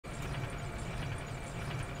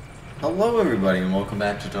Hello everybody and welcome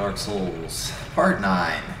back to Dark Souls, Part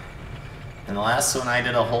 9. In the last one I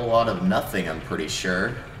did a whole lot of nothing, I'm pretty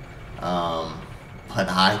sure. But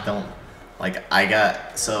I don't... I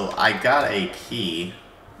got a key.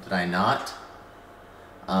 Did I not?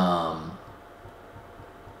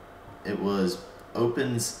 It was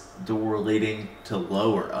opens door leading to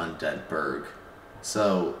lower Undead Burg.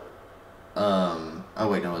 So, oh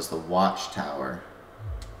wait, no, it was the Watchtower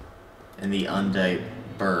in the Undead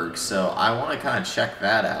Burg. So I want to kind of check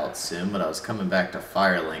that out soon, but I was coming back to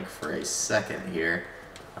Firelink for a second here.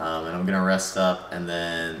 And I'm going to rest up and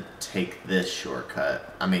then take this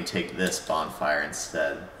shortcut. I mean, take this bonfire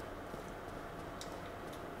instead.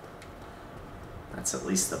 That's at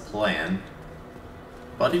least the plan.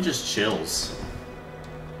 Buddy just chills.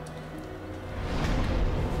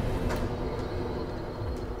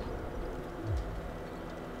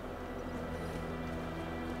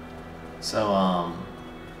 So,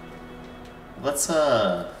 let's,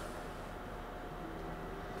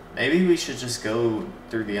 maybe we should just go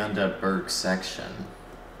through the Undead Burg section.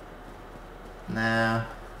 Nah.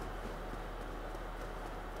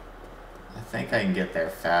 I think I can get there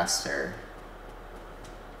faster.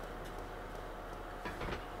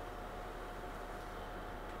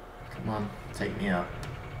 Come on, take me up.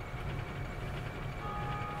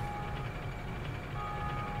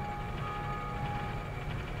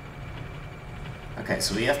 Okay,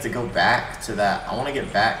 so we have to go back to that. I want to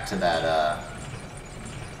get back to that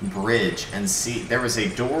bridge and see. There was a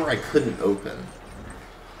door I couldn't open,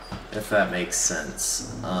 if that makes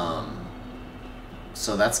sense.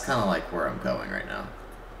 So that's kind of like where I'm going right now.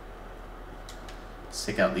 Let's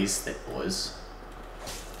take out these thick boys.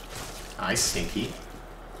 Nice, stinky.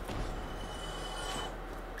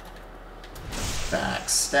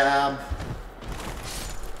 Backstab.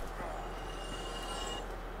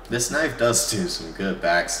 This knife does do some good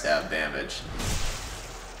backstab damage.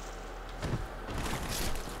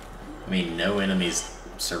 I mean, no enemies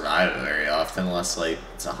survive very often unless, like,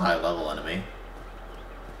 it's a high-level enemy.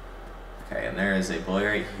 Okay, and there is a boy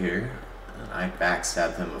right here. And I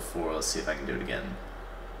backstabbed him before. Let's see if I can do it again.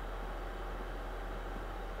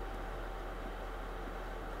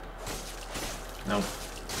 Nope.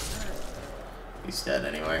 He's dead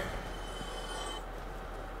anyway.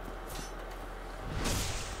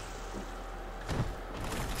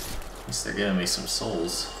 At least they're giving me some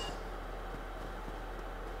souls.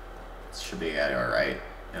 This should be a guy alright.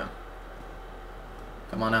 Yeah.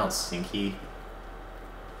 Come on out, Stinky.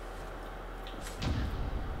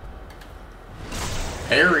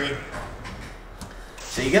 Parry!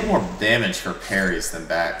 So you get more damage for parries than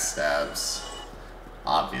backstabs.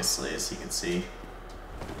 Obviously, as you can see.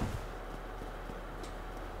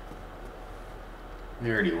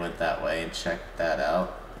 We already went that way and checked that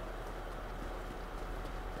out.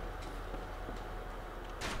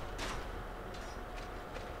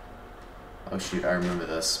 Oh shoot, I remember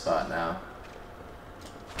this spot now.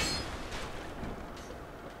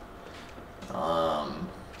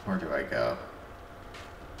 Where do I go?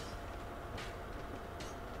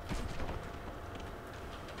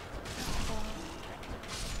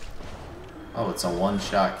 Oh, it's a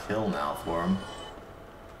one-shot kill now for him.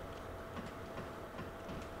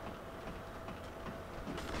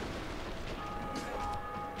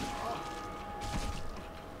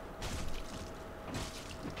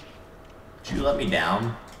 Did you let me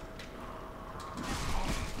down?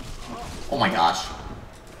 Oh my gosh.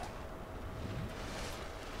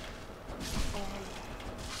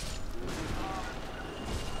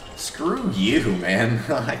 Screw you, man.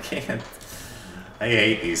 I can't. I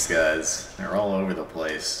hate these guys. They're all over the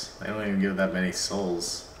place. They don't even give that many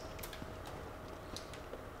souls.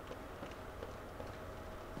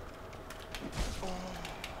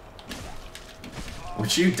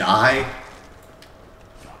 Would you die?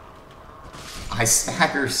 I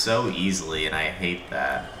stagger so easily, and I hate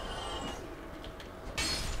that.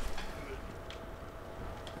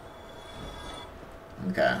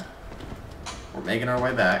 Okay. We're making our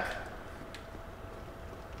way back.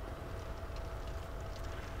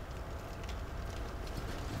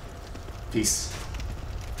 Peace.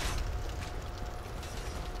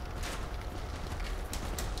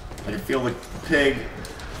 I can feel the pig.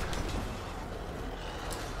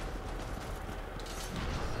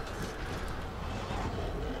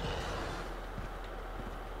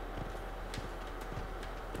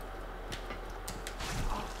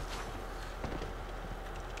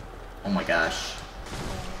 Oh my gosh.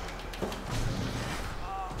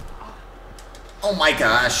 Oh my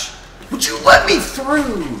gosh. Would you let me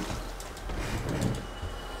through?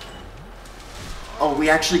 Oh, we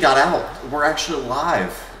actually got out. We're actually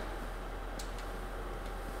alive.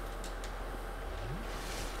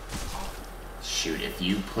 shoot if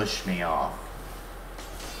you push me off.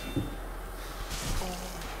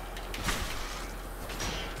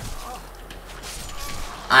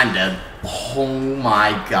 I'm dead. Oh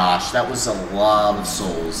my gosh, that was a lot of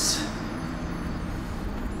souls.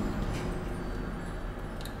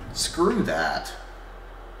 Screw that.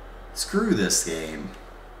 Screw this game.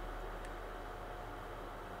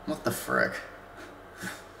 What the frick?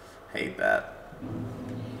 Hate that.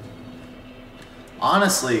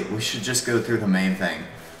 Honestly, we should just go through the main thing.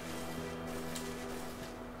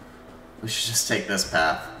 We should just take this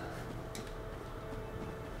path.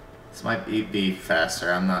 This might be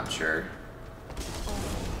faster, I'm not sure.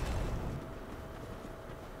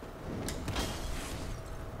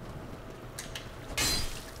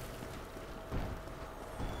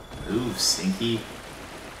 Ooh, stinky.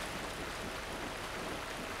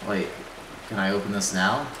 Wait, can I open this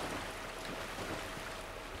now?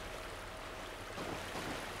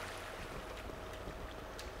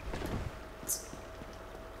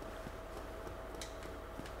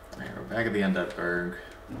 Alright, we're back at the Undead Berg.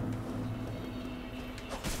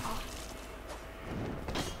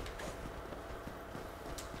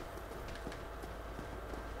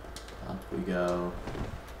 Up we go.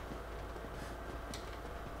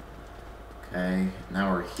 Okay,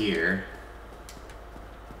 now we're here.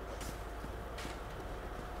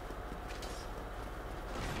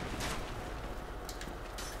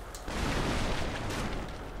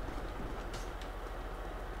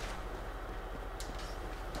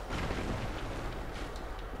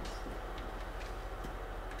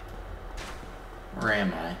 Where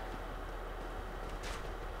am I?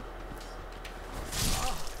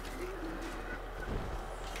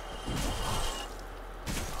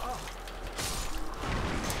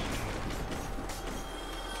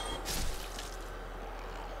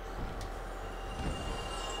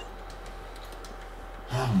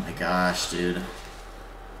 Oh my gosh, dude.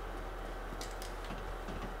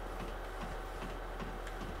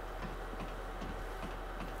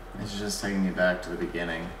 It's just taking me back to the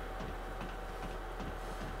beginning.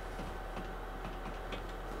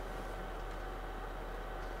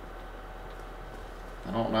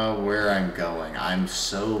 I don't know where I'm going. I'm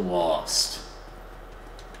so lost.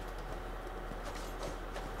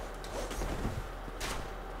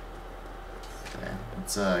 Okay,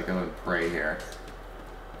 let's go and pray here.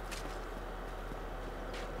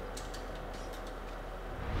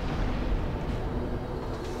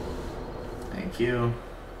 Thank you.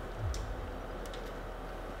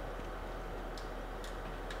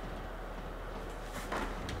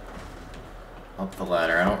 Up the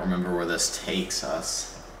ladder. I don't remember where this takes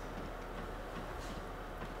us.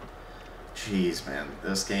 Jeez, man.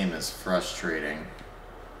 This game is frustrating.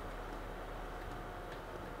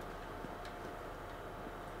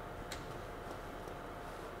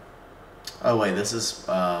 Oh, wait. This is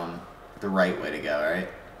the right way to go, right?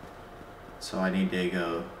 So I need to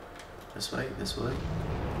go this way? This way?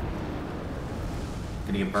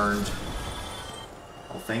 Gonna get burned.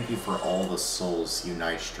 Well, thank you for all the souls, you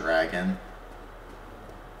nice dragon.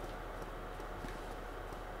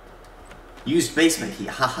 Used basement key.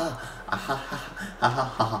 Ha ha. Ha ha ha ha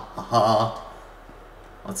ha ha ha.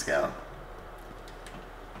 Let's go.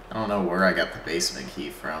 I don't know where I got the basement key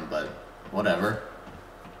from, but whatever.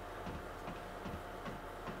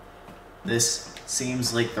 This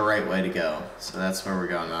seems like the right way to go, so that's where we're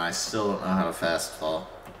going. And I still don't know how to fast fall.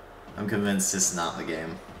 I'm convinced it's not the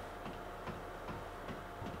game.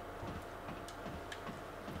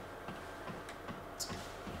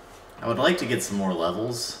 I would like to get some more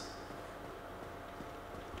levels.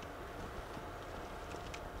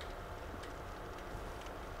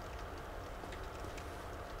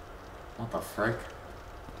 What the frick?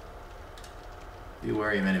 Be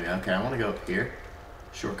wary of enemy. Okay, I want to go up here.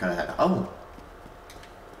 Shortcut ahead. Oh!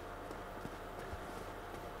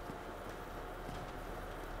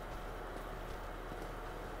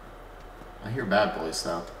 I hear bad boys,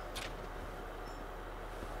 though.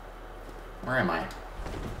 Where am I?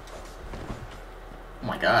 Oh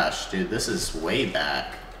my gosh, dude, this is way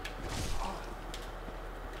back.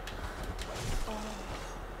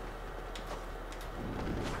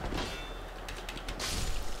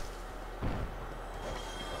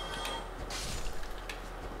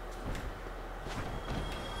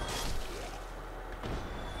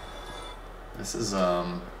 This is,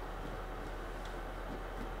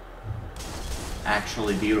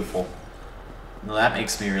 actually beautiful. Well, that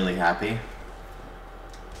makes me really happy.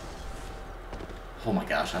 Oh my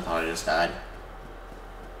gosh, I thought I just died.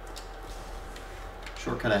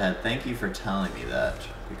 Shortcut ahead. Thank you for telling me that,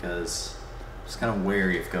 because I was kind of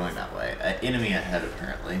wary of going that way. Enemy ahead,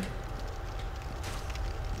 apparently.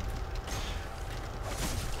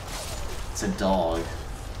 It's a dog.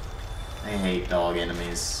 I hate dog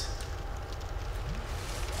enemies.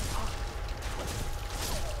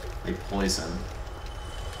 They poison.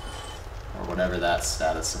 Or whatever that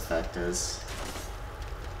status effect is.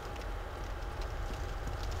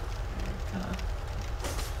 Kinda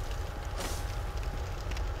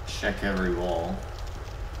check every wall.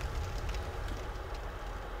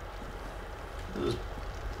 Those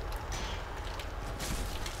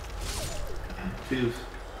two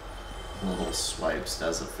little swipes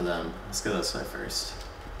does it for them. Let's go this way first.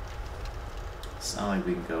 It's not like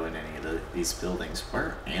we can go in any of these buildings.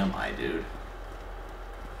 Where am I, dude?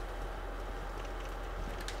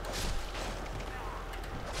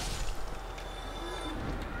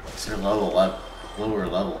 These are lower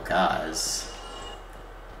level guys.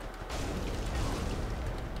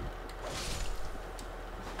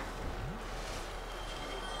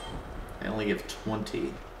 They only give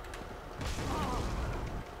 20.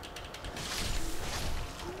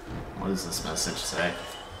 What does this message say?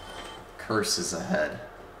 Curse is ahead.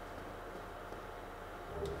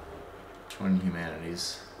 Join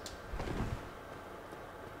humanities.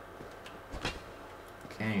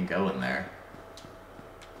 Can't even go in there.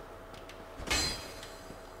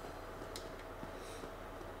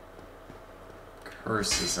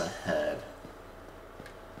 Curse is ahead.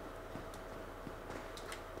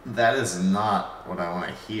 That is not what I want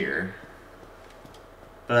to hear.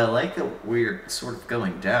 But I like that we're sort of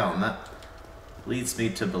going down. That leads me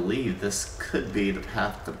to believe this could be the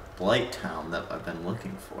path to Blighttown that I've been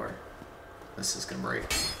looking for. This is gonna break.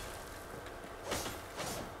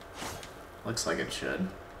 Looks like it should.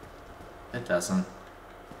 It doesn't.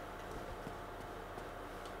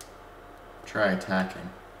 Try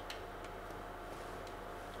attacking.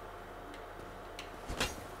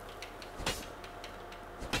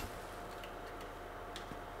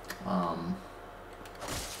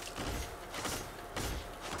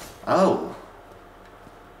 Oh!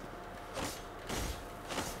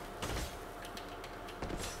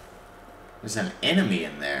 There's an enemy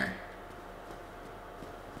in there.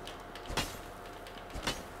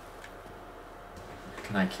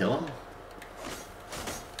 Can I kill him?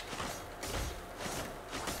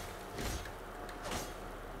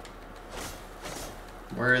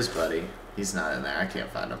 Where is Buddy? He's not in there. I can't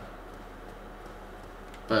find him.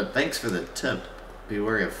 But thanks for the tip. Be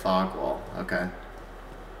wary of fog wall. Okay.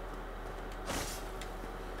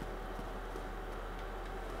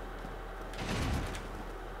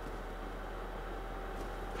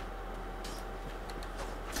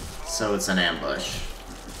 So it's an ambush.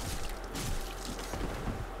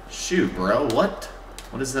 Shoot, bro. What?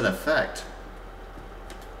 What does that affect?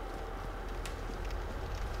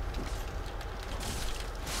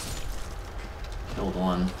 Killed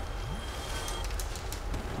one.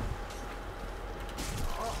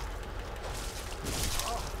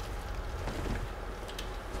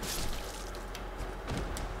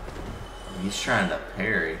 He's trying to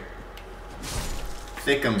parry.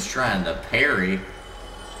 Thickum's trying to parry.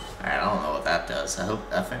 I don't know what that does. I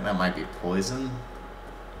think that might be poison.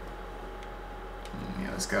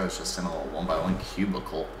 Yeah, this guy was just in a little 1x1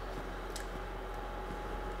 cubicle.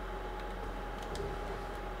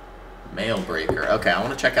 Mail breaker. Okay, I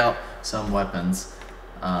want to check out some weapons.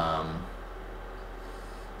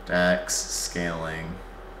 Dex, scaling,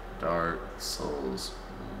 Dark Souls.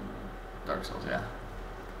 Dark Souls, yeah.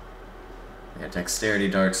 Yeah, dexterity,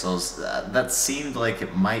 Dark Souls. That seemed like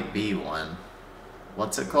it might be one.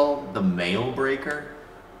 What's it called? The Mail Breaker?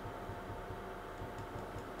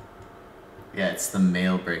 Yeah, it's the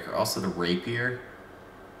Mail Breaker. Also the Rapier.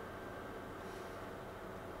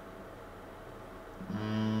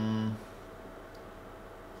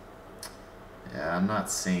 Yeah, I'm not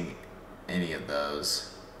seeing any of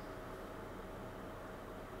those.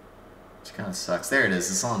 Which kind of sucks. There it is.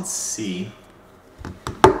 It's on C.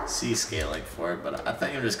 C scaling for it, but I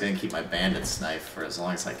think I'm just going to keep my Bandit's Knife for as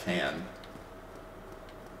long as I can.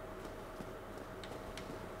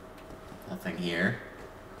 Nothing here.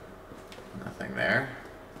 Nothing there.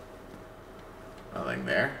 Nothing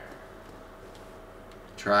there.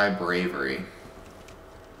 Try bravery.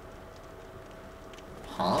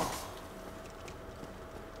 Huh?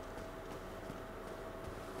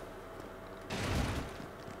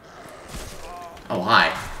 Oh,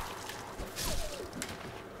 hi.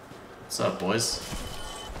 What's up, boys?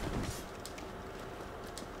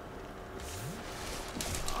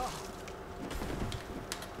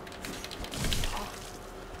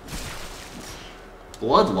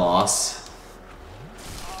 Blood loss.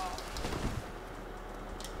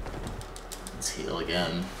 Let's heal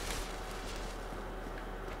again.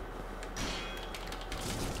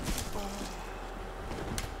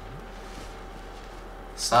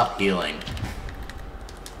 stop healing.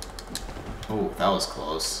 Oh, that was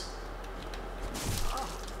close.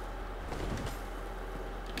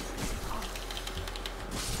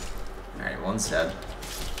 Alright, one's dead.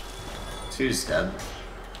 Two's dead.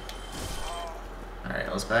 Alright,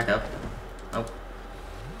 let's back up. Nope.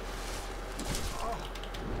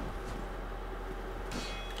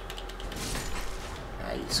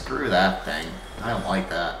 Yeah, you screw that thing. I don't like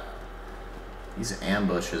that. These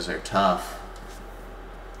ambushes are tough.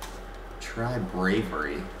 Try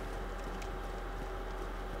bravery.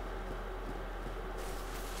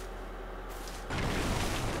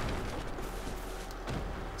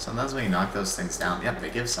 Sometimes when you knock those things down, yep, they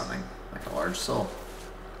give something, like a large soul.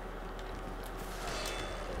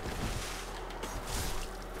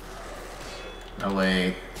 No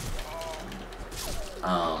way.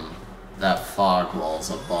 That fog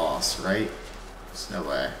wall's a boss, right? There's no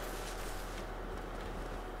way.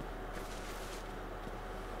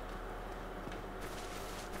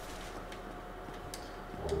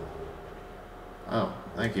 Oh,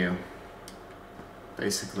 thank you.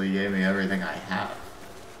 Basically gave me everything I have.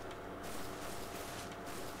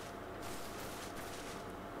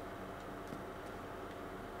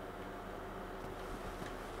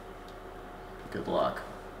 Good luck.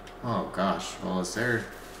 Oh gosh, well, is there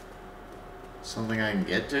something I can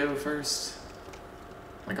get to first?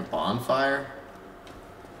 Like a bonfire?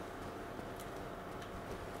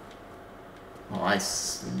 Oh, I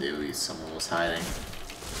knew someone was hiding.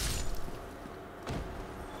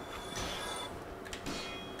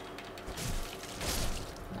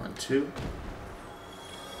 One, two.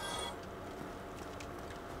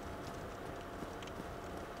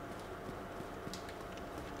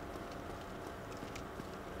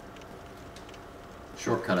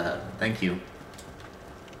 Shortcut ahead. Thank you.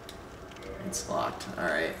 It's locked.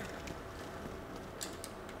 Alright.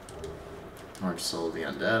 Large soul of the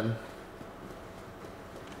undead.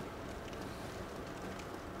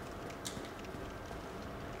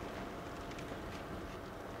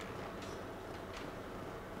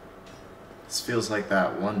 This feels like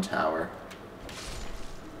that one tower.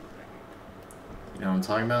 You know what I'm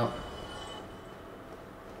talking about?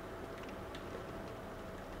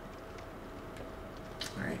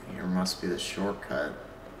 Alright, here must be the shortcut.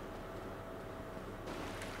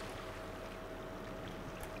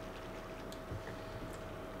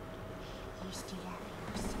 You still have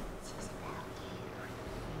your senses about you.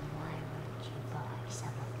 Then why won't you buy some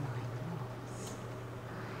of my moss?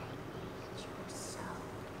 I need your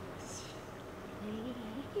souls.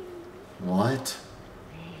 What?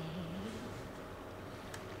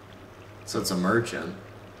 So it's a merchant.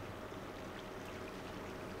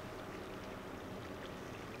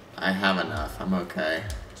 I have enough. I'm okay.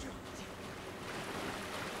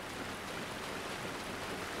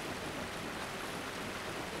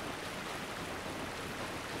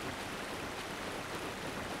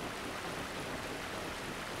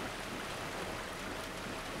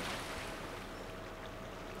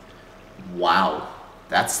 Wow.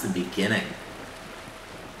 That's the beginning.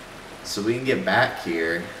 So we can get back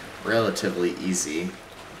here relatively easy.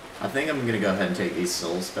 I think I'm gonna go ahead and take these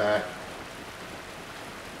souls back.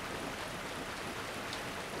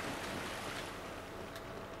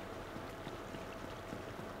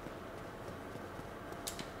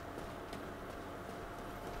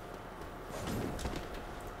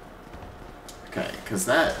 Okay, because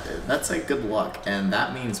that's like good luck, and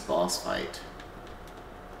that means boss fight.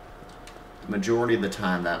 Majority of the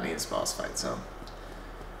time that means boss fight, so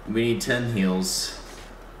we need 10 heals.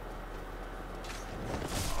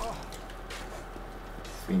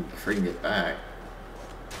 If we can get back.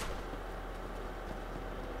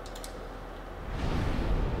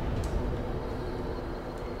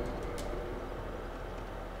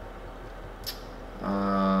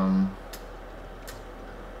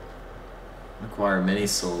 Acquire many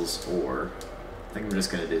souls, or I think I'm just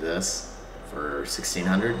gonna do this for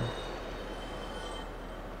 1600.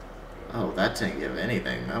 Oh, that didn't give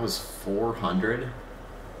anything. That was 400.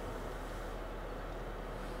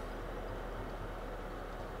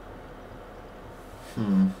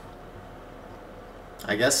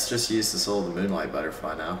 I guess just use the soul of the Moonlight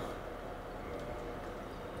Butterfly now.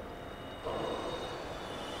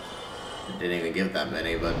 It didn't even give that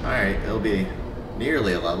many, but alright, it'll be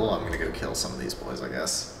nearly a level. I'm gonna go kill some of these boys, I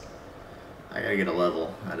guess. I gotta get a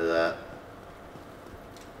level out of that.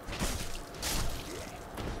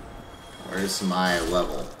 Where's my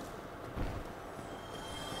level?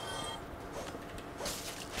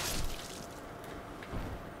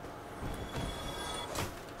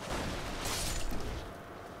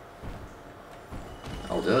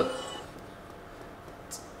 I'll do it.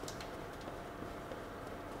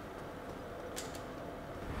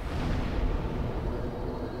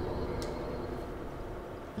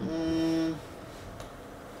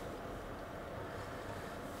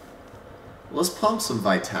 Let's pump some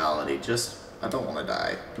vitality. Just, I don't want to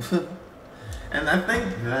die. And I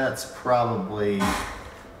think that's probably...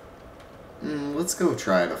 let's go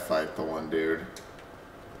try to fight the one dude.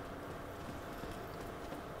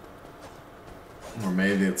 Or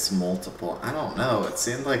maybe it's multiple. I don't know. It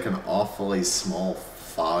seemed like an awfully small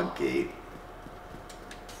fog gate.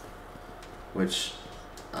 Which,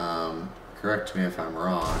 correct me if I'm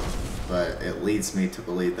wrong, but it leads me to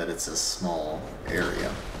believe that it's a small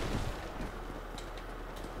area.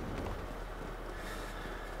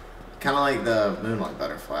 Kind of like the Moonlight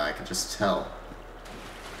Butterfly, I could just tell.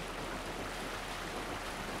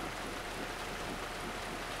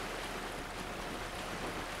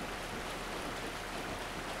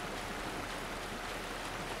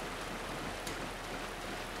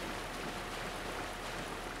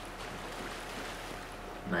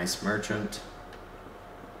 Nice merchant.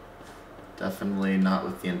 Definitely not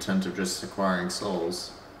with the intent of just acquiring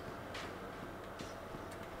souls.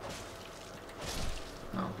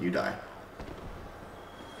 Oh, you die.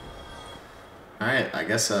 Alright, I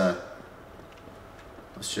guess,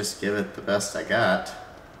 let's just give it the best I got.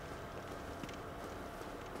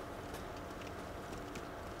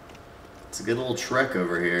 It's a good little trek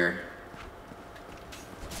over here.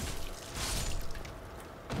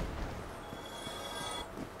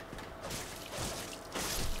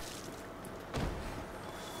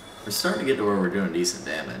 We're starting to get to where we're doing decent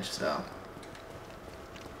damage, so.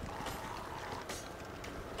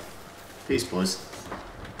 Peace, boys.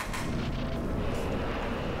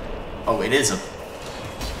 Oh, it is a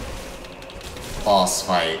boss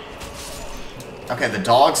fight. Okay, the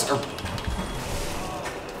dogs are...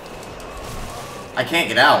 I can't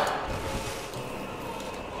get out.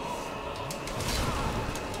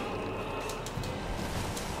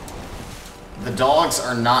 The dogs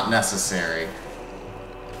are not necessary.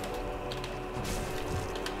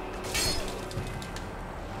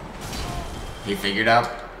 He figured out.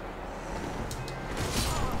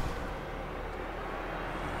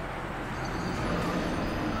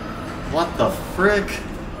 What the frick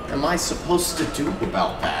am I supposed to do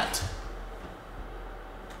about that?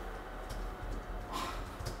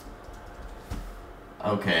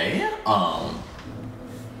 Okay,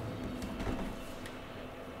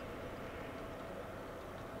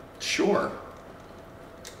 sure.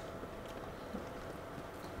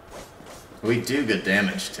 We do good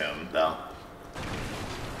damage to him, though.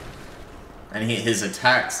 And his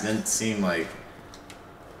attacks didn't seem like,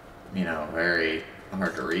 you know, very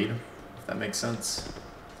hard to read, if that makes sense.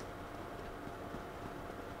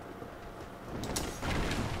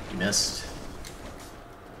 He missed.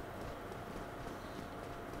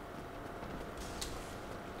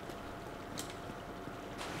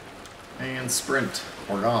 And sprint.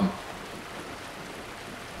 We're gone.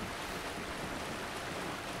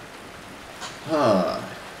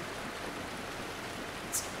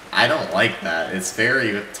 I don't like that. It's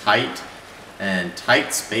very tight, and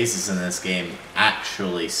tight spaces in this game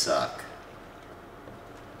actually suck.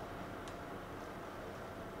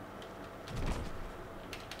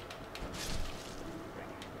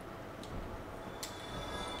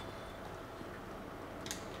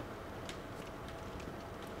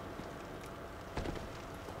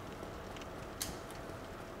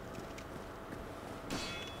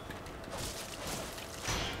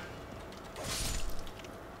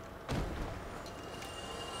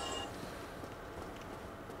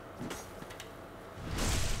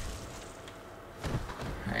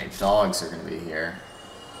 Dogs are gonna be here.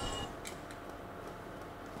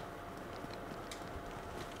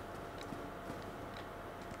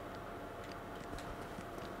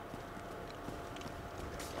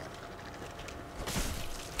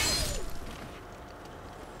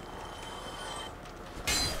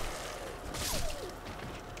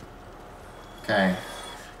 Okay,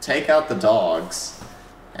 take out the dogs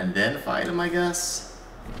and then fight them, I guess.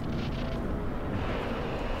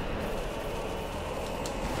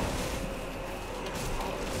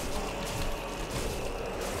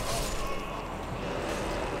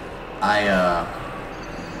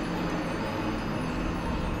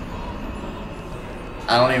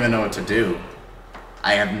 I don't even know what to do.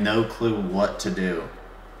 I have no clue what to do.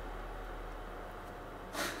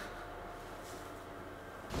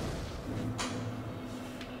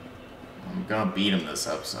 I'm gonna beat him this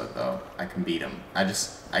episode, though. I can beat him. I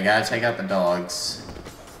gotta take out the dogs.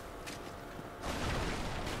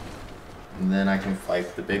 And then I can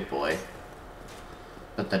fight the big boy.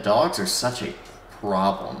 But the dogs are such a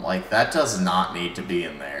problem. Like, that does not need to be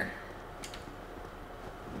in there.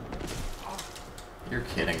 You're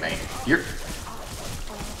kidding me. You're...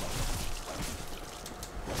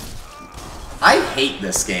 I hate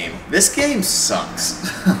this game. This game sucks.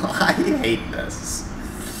 I hate this.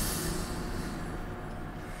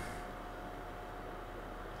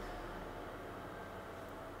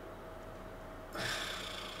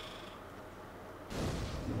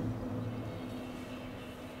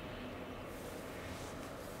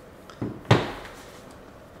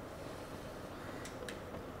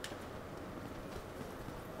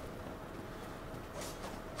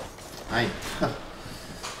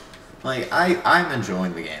 I'm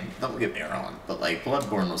enjoying the game. Don't get me wrong, but like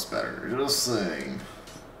Bloodborne was better. Just saying.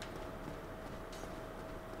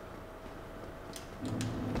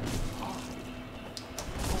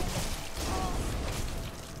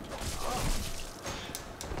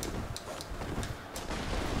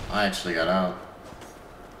 I actually got out.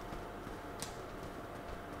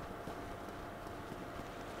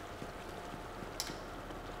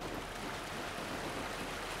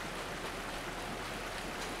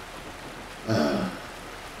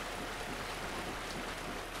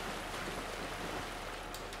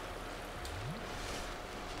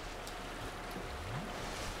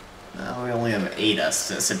 Now we only have 8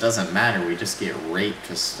 assists. It doesn't matter. We just get raped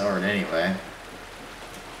to start anyway.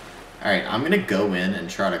 Alright, I'm gonna go in and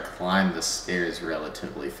try to climb the stairs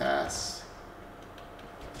relatively fast.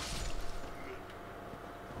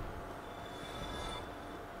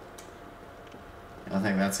 I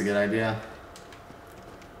think that's a good idea.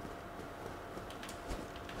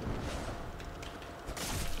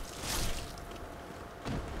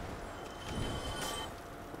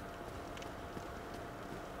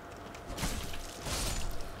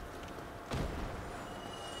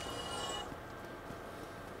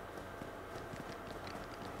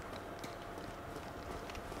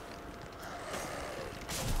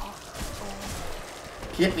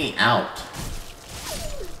 Get me out.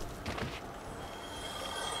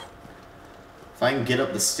 If I can get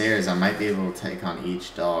up the stairs, I might be able to take on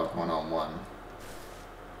each dog one-on-one.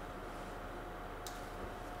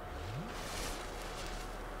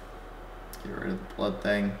 Get rid of the blood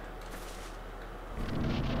thing.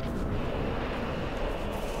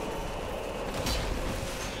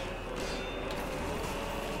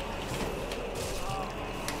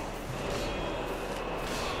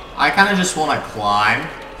 I kind of just want to climb.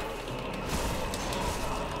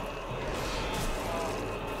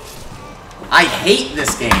 I hate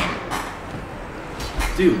this game.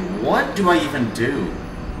 Dude, what do I even do?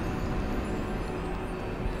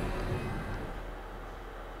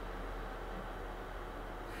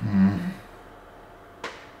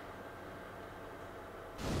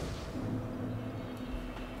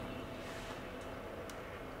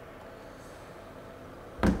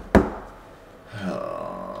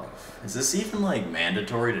 Is this even, like,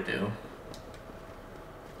 mandatory to do?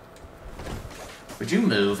 Would you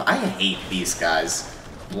move? I hate these guys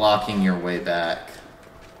blocking your way back.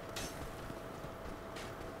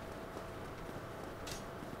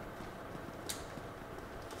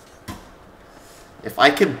 If I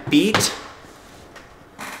could beat...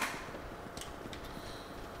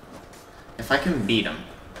 If I can beat them.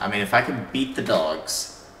 I mean, if I can beat the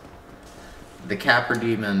dogs, the Capra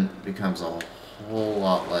demon becomes a whole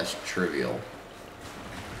lot less trivial.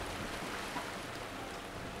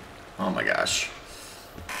 Oh my gosh.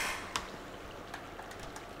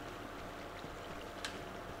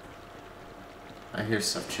 I hear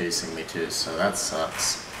stuff chasing me too, so that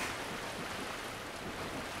sucks.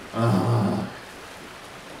 I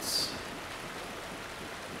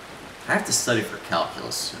have to study for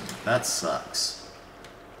calculus soon. That sucks.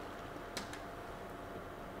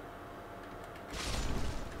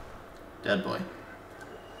 Dead boy.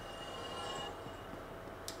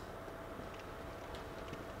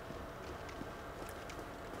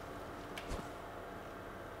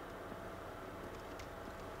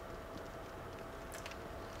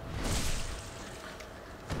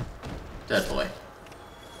 Dead boy.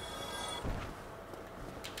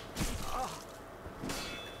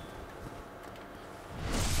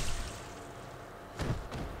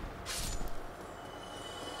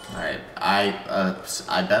 Alright,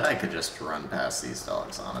 I bet I could just run past these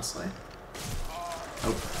dogs, honestly.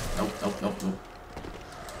 Nope, nope, nope, nope, nope.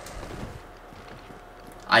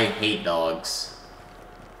 I hate dogs.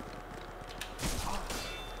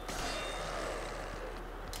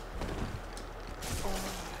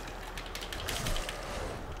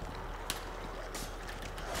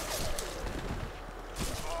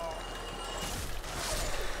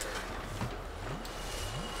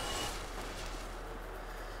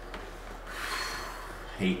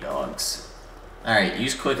 Hate dogs. Alright,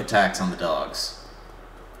 use quick attacks on the dogs.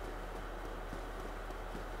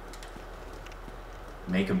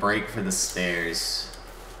 Make a break for the stairs.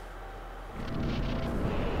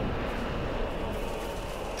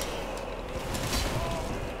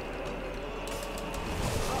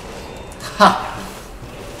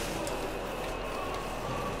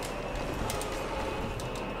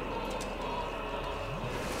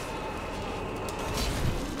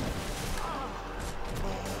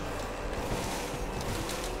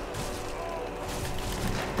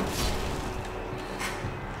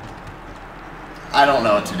 I don't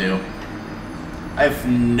know what to do. I have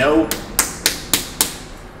no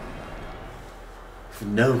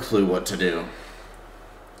clue what to do.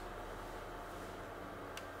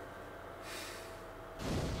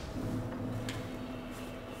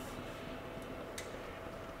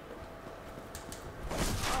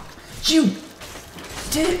 You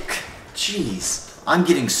dick! Jeez. I'm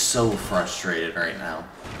getting so frustrated right now.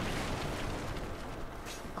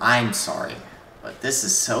 I'm sorry, but this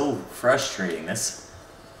is so frustrating. I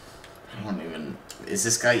don't even... Is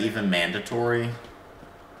this guy even mandatory?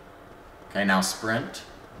 Okay, now sprint.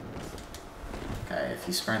 Okay, if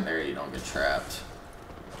you sprint there, you don't get trapped.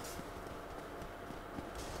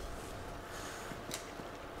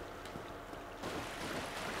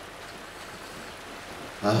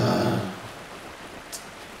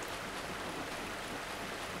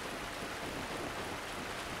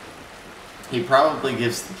 He probably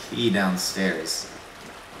gives the key downstairs,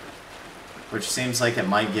 which seems like it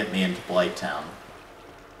might get me into Blighttown.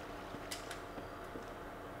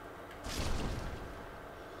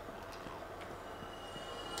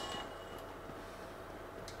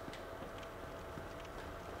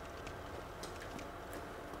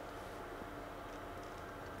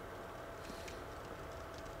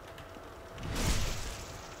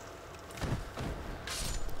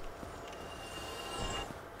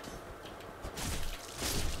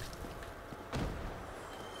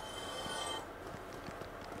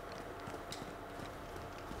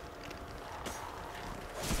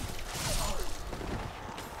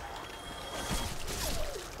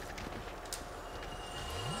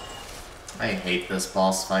 I hate this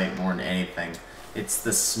boss fight more than anything. It's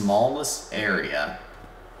the smallest area.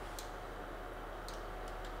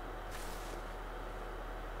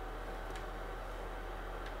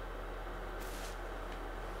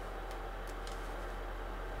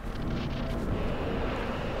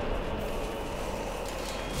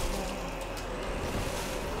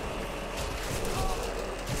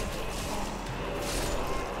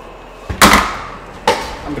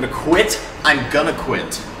 I'm gonna quit. I'm gonna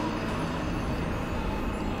quit.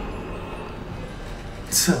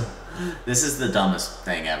 This is the dumbest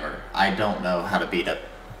thing ever. I don't know how to beat it.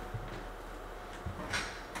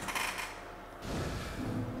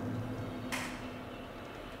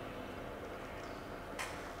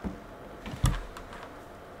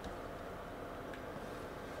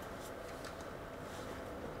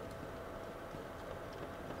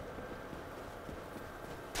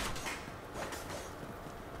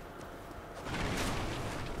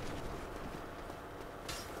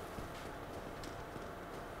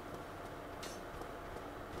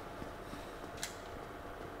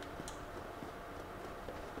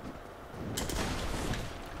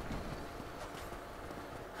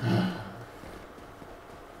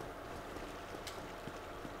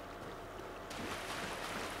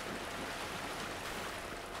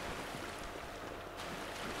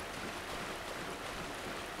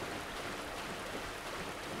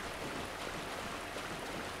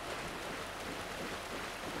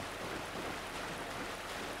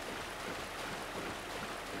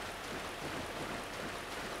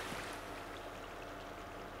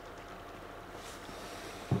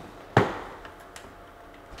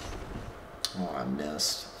 Oh, I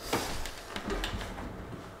missed.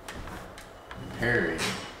 Parry.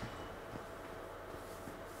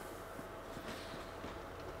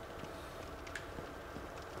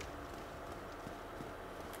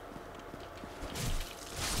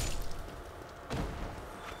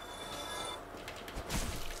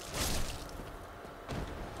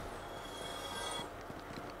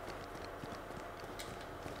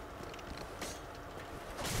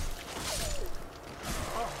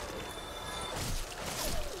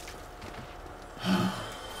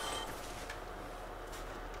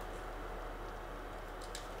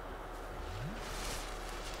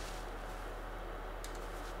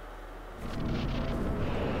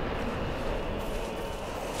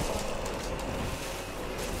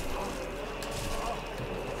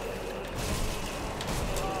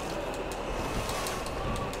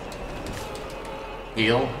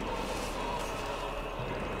 Heal.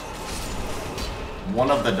 One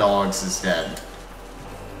of the dogs is dead.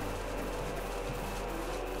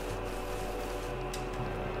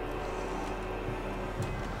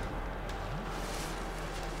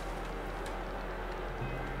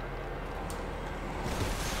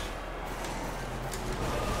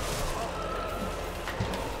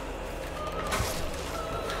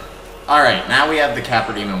 Alright, now we have the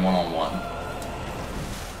Capra Demon one-on-one.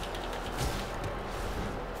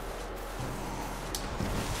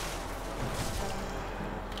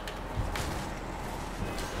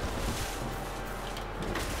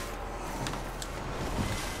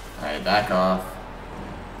 Okay, back off.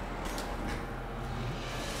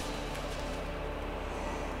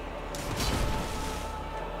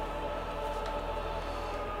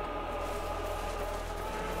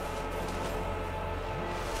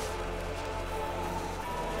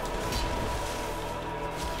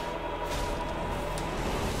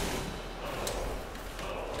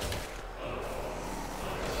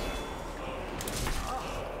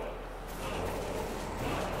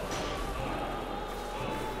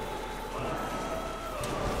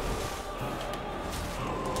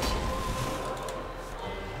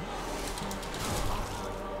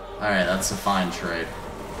 Alright, that's a fine trade.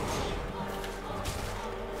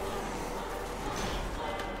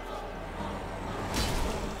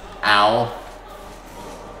 Ow.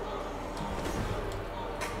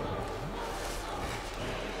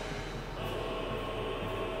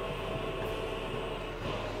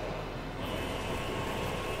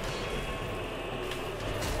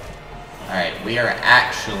 Alright, we are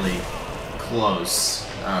actually close.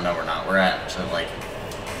 Oh, no, we're not. We're actually, like...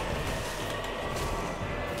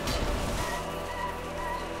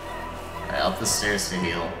 Alright, up the stairs to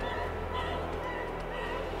heal.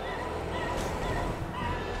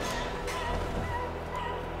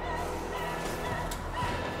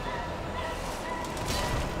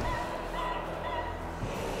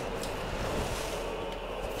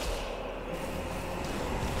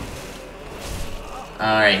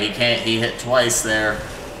 Alright, he can't, he hit twice there.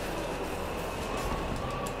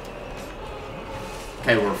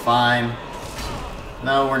 Okay, we're fine.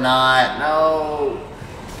 No, we're not. No!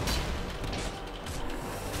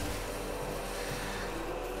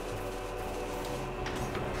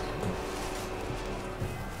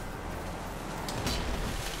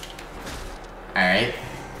 Alright.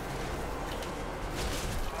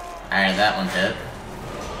 Alright, that one hit.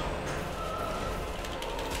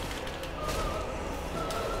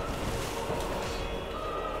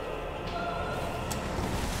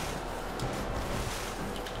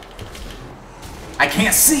 I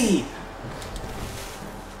can't see!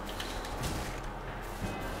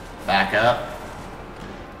 Back up.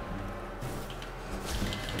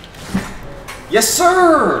 Yes,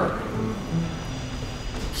 sir!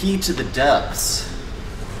 Key to the depths.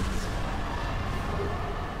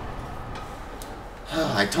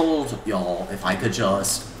 I told y'all if I could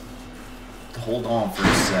just hold on for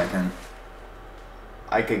a second,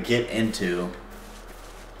 I could get into,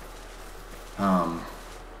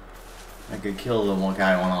 I could kill the one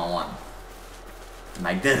guy one-on-one. And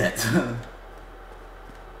I did it.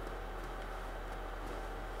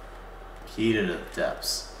 Key to the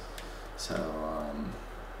depths. So,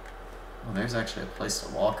 well, there's actually a place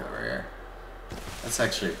to walk over here. That's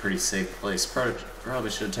actually a pretty safe place. Probably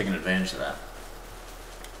should have taken advantage of that.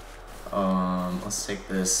 Let's take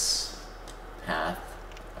this path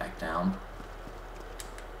back down.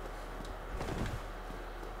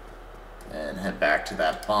 And head back to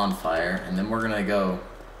that bonfire, and then we're gonna go,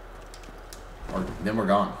 or then we're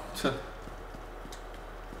gone.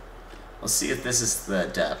 Let's see if this is the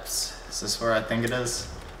depths. Is this where I think it is?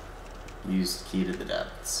 Use key to the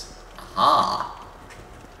depths. Aha!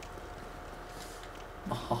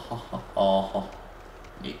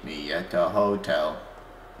 Meet me at the hotel.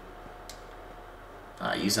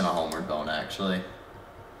 Using a homeward bone, actually.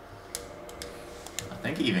 I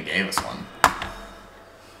think he even gave us one.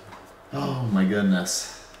 Oh my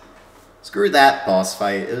goodness. Screw that boss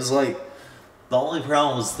fight. It was like, the only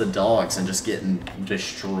problem was the dogs and just getting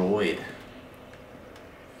destroyed.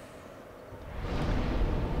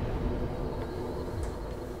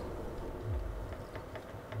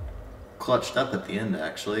 Clutched up at the end,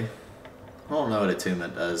 actually. I don't know what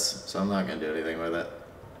attunement does, so I'm not going to do anything with it.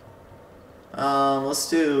 Let's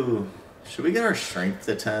do... Should we get our strength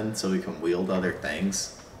to 10 so we can wield other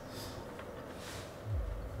things?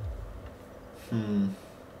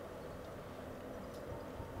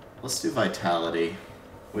 Let's do vitality.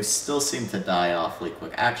 We still seem to die awfully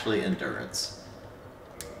quick. Actually, endurance.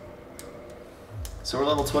 So we're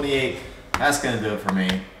level 28. That's gonna do it for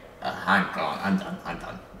me. I'm gone. I'm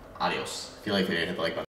done. Adios. If you like it, hit the like button.